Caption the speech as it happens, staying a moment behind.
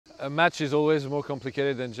A match is always more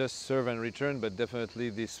complicated than just serve and return, but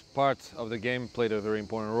definitely this part of the game played a very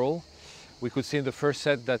important role. We could see in the first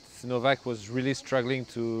set that Novak was really struggling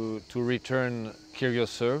to return Kyrgios'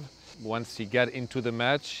 serve. Once he got into the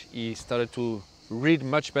match, he started to read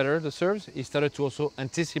much better the serves. He started to also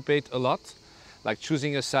anticipate a lot, like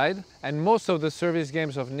choosing a side. And most of the service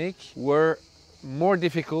games of Nicke were more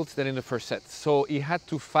difficult than in the first set. So he had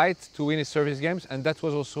to fight to win his service games, and that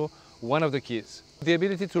was also one of the keys. The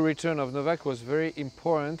ability to return of Novak was very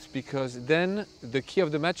important because then the key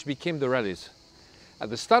of the match became the rallies.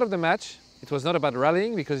 At the start of the match, it was not about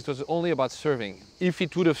rallying because it was only about serving. If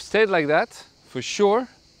it would have stayed like that, for sure,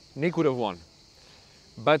 Nicke would have won.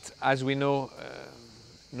 But as we know,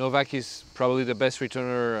 Novak is probably the best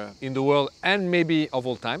returner in the world and maybe of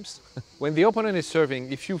all times. When the opponent is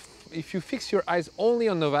serving, if you fix your eyes only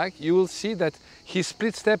on Novak, you will see that his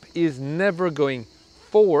split step is never going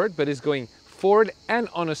forward, but is going forward and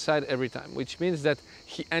on a side every time, which means that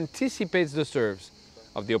he anticipates the serves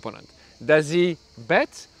of the opponent. Does he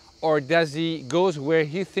bet or does he goes where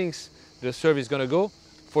he thinks the serve is going to go?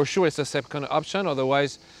 For sure it's a second option,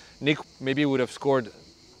 otherwise Nicke maybe would have scored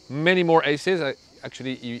many more aces.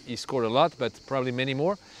 Actually he scored a lot, but probably many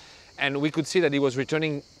more. And we could see that he was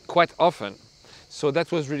returning quite often. So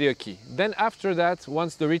that was really a key. Then after that,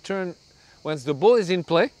 once the ball is in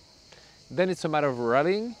play, then it's a matter of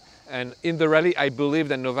rallying. And in the rally, I believe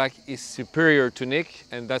that Novak is superior to Nicke,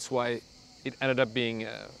 and that's why it ended up being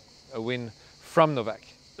a win from Novak.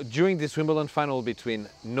 During this Wimbledon final between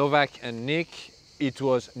Novak and Nicke, it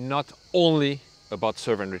was not only about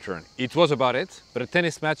serve and return. It was about it, but a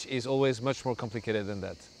tennis match is always much more complicated than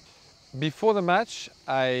that. Before the match,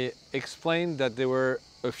 I explained that there were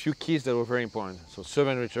a few keys that were very important. So serve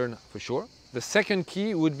and return for sure. The second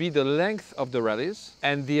key would be the length of the rallies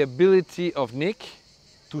and the ability of Nicke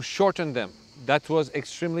to shorten them. That was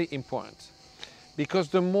extremely important because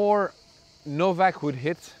the more Novak would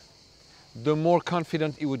hit, the more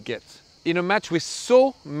confident he would get. In a match with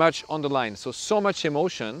so much on the line, so much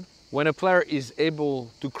emotion, when a player is able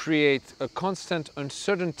to create a constant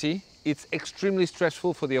uncertainty, it's extremely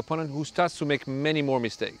stressful for the opponent who starts to make many more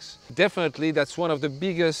mistakes. Definitely, that's one of the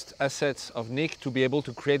biggest assets of Nicke, to be able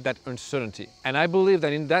to create that uncertainty. And I believe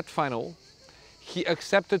that in that final, he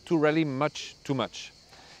accepted to rally much too much.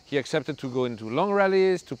 He accepted to go into long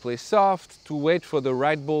rallies, to play soft, to wait for the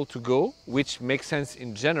right ball to go, which makes sense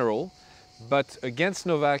in general. But against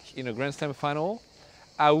Novak in a Grand Slam final,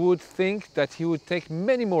 I would think that he would take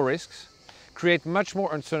many more risks, create much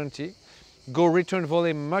more uncertainty, go return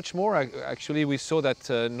volley much more. Actually, we saw that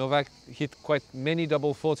Novak hit quite many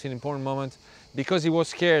double faults in important moments because he was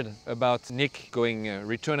scared about Nicke going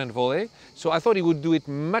return and volley. So I thought he would do it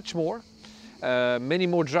much more. Many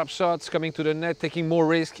more drop shots coming to the net, taking more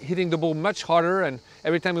risk, hitting the ball much harder, and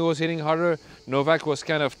every time he was hitting harder, Novak was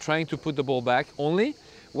kind of trying to put the ball back. Only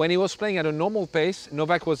when he was playing at a normal pace,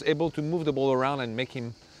 Novak was able to move the ball around and make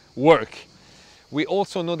him work. We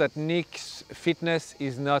also know that Nicke's fitness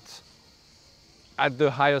is not at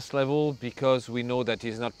the highest level because we know that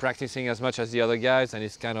he's not practicing as much as the other guys and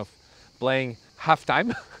he's kind of playing half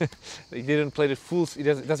time. He doesn't play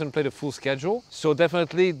the full schedule. So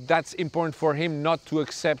definitely that's important for him not to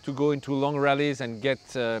accept to go into long rallies and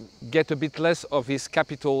get a bit less of his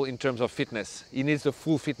capital in terms of fitness. He needs the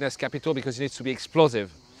full fitness capital because he needs to be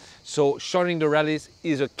explosive. So shortening the rallies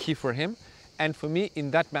is a key for him. And for me,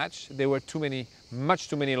 in that match, there were much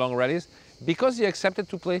too many long rallies because he accepted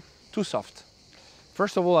to play too soft.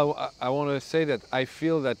 First of all, I want to say that I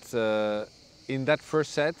feel that in that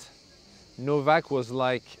first set, Novak was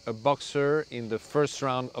like a boxer in the first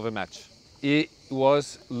round of a match. He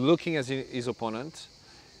was looking at his opponent,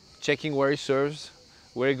 checking where he serves,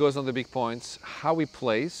 where he goes on the big points, how he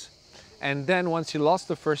plays. And then once he lost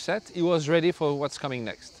the first set, he was ready for what's coming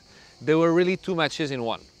next. There were really two matches in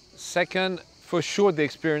one. Second, for sure, the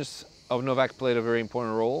experience of Novak played a very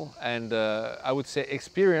important role. And I would say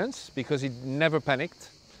experience because he never panicked.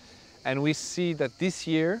 And we see that this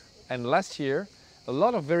year and last year, a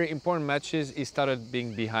lot of very important matches he started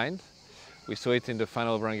being behind. We saw it in the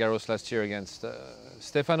final of Roland Garros last year against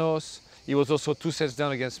Stefanos. He was also 2 sets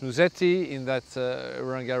down against Musetti in that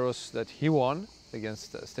Roland Garros that he won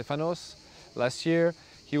against Stefanos last year.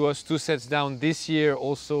 He was 2 sets down this year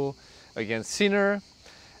also against Sinner.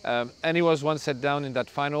 And he was 1 set down in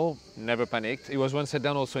that final, never panicked. He was 1 set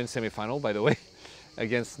down also in semi-final, by the way,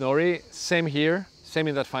 against Norrie. Same here, same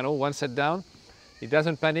in that final, 1 set down. He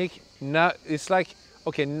doesn't panic. Now it's like,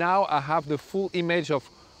 okay, now I have the full image of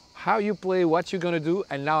how you play, what you're going to do,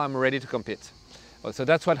 and now I'm ready to compete. Well, so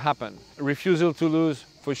that's what happened. Refusal to lose,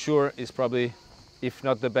 for sure, is probably, if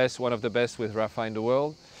not the best, one of the best with Rafa in the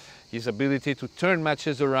world. his ability to turn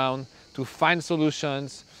matches around, to find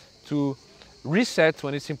solutions, to reset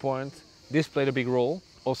when it's important. This played a big role.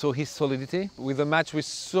 Also his solidity. With a match with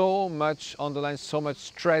so much on the line, so much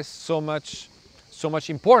stress, so much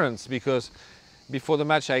importance, because before the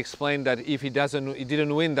match I explained that if he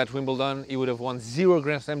didn't win that Wimbledon, he would have won 0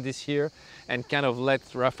 Grand Slam this year and kind of let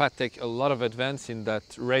Rafa take a lot of advance in that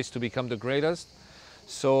race to become the greatest.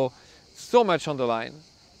 So much on the line.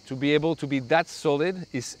 To be able to be that solid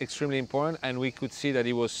is extremely important, and we could see that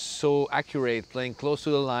he was so accurate, playing close to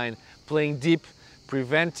the line, playing deep,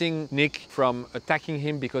 preventing Nicke from attacking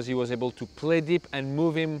him because he was able to play deep and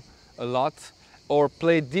move him a lot, or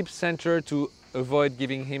play deep center to avoid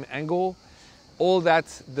giving him angle. All that,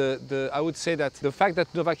 I would say that the fact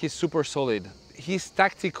that Novak is super solid, his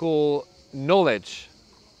tactical knowledge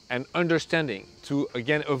and understanding to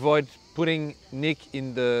again avoid putting Nicke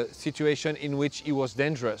in the situation in which he was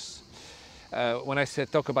dangerous. When I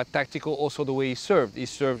talk about tactical, also the way he served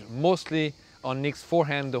mostly on Nicke's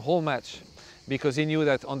forehand the whole match, because he knew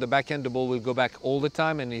that on the backhand the ball will go back all the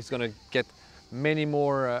time and he's going to get many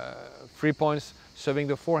more free points serving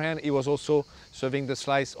the forehand. He was also serving the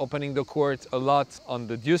slice, opening the court a lot on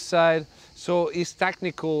the deuce side. So his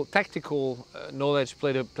tactical knowledge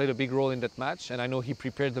played a big role in that match, and I know he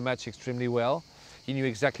prepared the match extremely well. He knew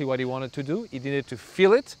exactly what he wanted to do. He needed to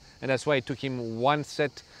feel it, and that's why it took him 1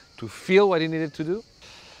 set to feel what he needed to do.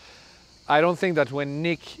 I don't think that when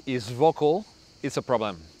Nicke is vocal, it's a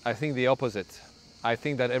problem. I think the opposite. I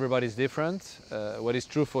think that everybody's different. What is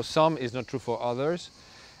true for some is not true for others.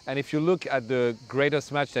 And if you look at the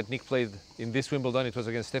greatest match that Nicke played in this Wimbledon, it was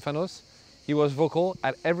against Stefanos. He was vocal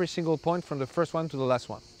at every single point from the first one to the last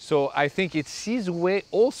one. So I think it's his way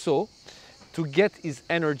also to get his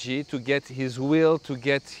energy, to get his will, to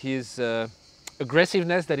get his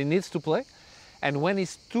aggressiveness that he needs to play. And when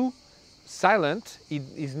he's too silent,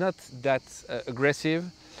 he's not that aggressive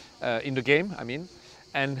in the game, I mean,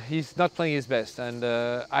 and he's not playing his best. And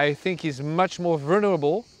I think he's much more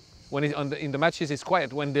vulnerable when he's in the matches he's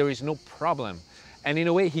quiet, when there is no problem. And in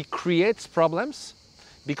a way, he creates problems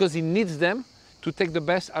because he needs them to take the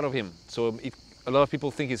best out of him. So a lot of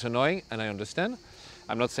people think it's annoying, and I understand.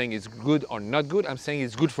 I'm not saying it's good or not good, I'm saying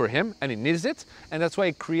it's good for him and he needs it, and that's why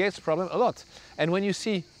it creates problem a lot. And when you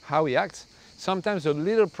see how he acts, sometimes a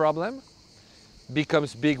little problem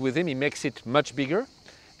becomes big with him, he makes it much bigger,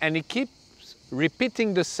 and he keeps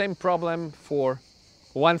repeating the same problem for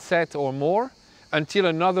 1 set or more until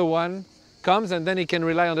another one comes, and then he can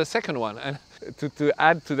rely on the second one. And to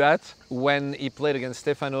add to that, when he played against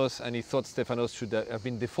Stefanos and he thought Stefanos should have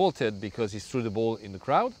been defaulted because he threw the ball in the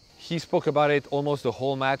crowd, he spoke about it almost the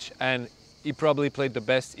whole match, and he probably played the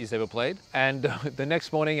best he's ever played. And the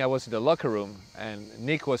next morning I was in the locker room and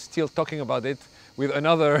Nicke was still talking about it with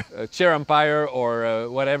another chair umpire or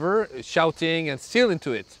whatever, shouting and still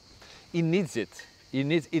into it. He needs it. He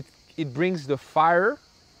needs it. It brings the fire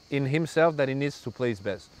in himself that he needs to play his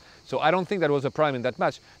best. So I don't think that was a problem in that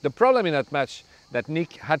match. The problem in that match that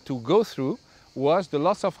Nicke had to go through was the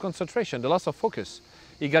loss of concentration, the loss of focus.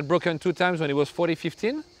 He got broken 2 times when he was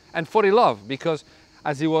 40-15 and 40-love, because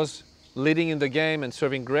as he was leading in the game and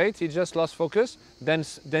serving great, he just lost focus,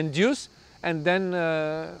 then deuce, and then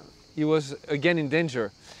he was again in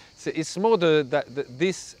danger. So it's more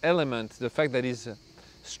this element, the fact that he's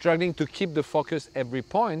struggling to keep the focus every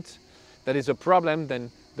point, that is a problem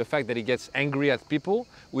than the fact that he gets angry at people,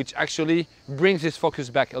 which actually brings his focus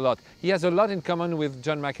back a lot. He has a lot in common with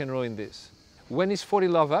John McEnroe in this. When he's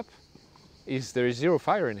 40-love up, there is zero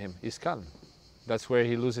fire in him, he's calm. That's where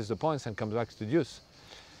he loses the points and comes back to deuce.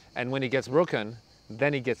 And when he gets broken,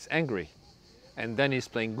 then he gets angry, and then he's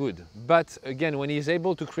playing good. But again, when he's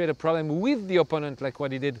able to create a problem with the opponent, like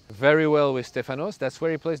what he did very well with Stefanos, that's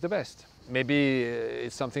where he plays the best. Maybe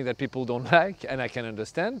it's something that people don't like, and I can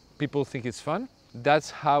understand. People think it's fun.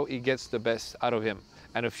 That's how he gets the best out of him.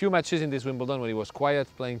 And a few matches in this Wimbledon when he was quiet,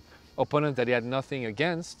 playing opponent that he had nothing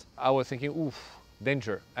against, I was thinking, oof,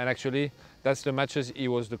 danger. And actually, that's the matches he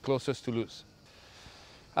was the closest to lose.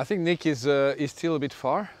 I think Nicke is still a bit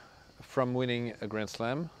far from winning a Grand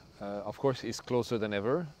Slam. Of course, he's closer than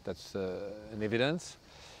ever. That's an evidence.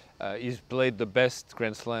 He's played the best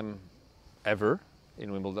Grand Slam ever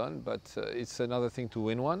in Wimbledon, but it's another thing to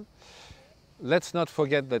win one. Let's not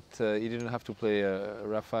forget that he didn't have to play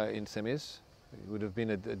Rafa in semis. It would have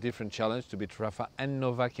been a different challenge to beat Rafa and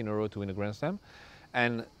Novak in a row to win a Grand Slam.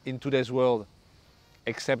 And in today's world,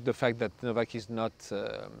 except the fact that Novak is not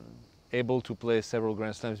able to play several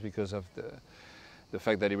Grand Slams because of the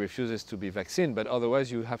fact that he refuses to be vaccinated, but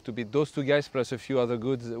otherwise you have to beat those 2 guys plus a few other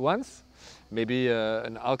good ones. Maybe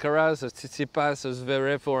an Alcaraz, a Tsitsipas, a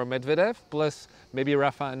Zverev or a Medvedev, plus maybe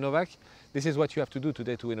Rafa and Novak, this is what you have to do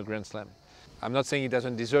today to win a Grand Slam. I'm not saying he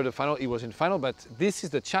doesn't deserve the final, he was in final, but this is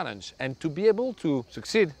the challenge. And to be able to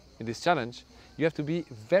succeed in this challenge, you have to be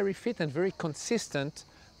very fit and very consistent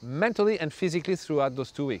mentally and physically throughout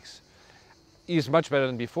those 2 weeks. He's much better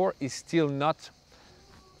than before. He's still not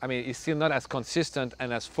as consistent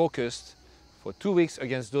and as focused for 2 weeks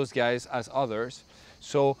against those guys as others.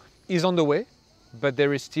 So he's on the way, but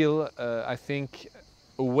there is still, I think,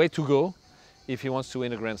 a way to go if he wants to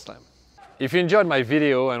win a Grand Slam. If you enjoyed my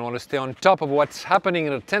video and want to stay on top of what's happening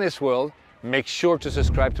in the tennis world, make sure to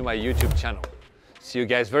subscribe to my YouTube channel. See you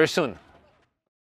guys very soon.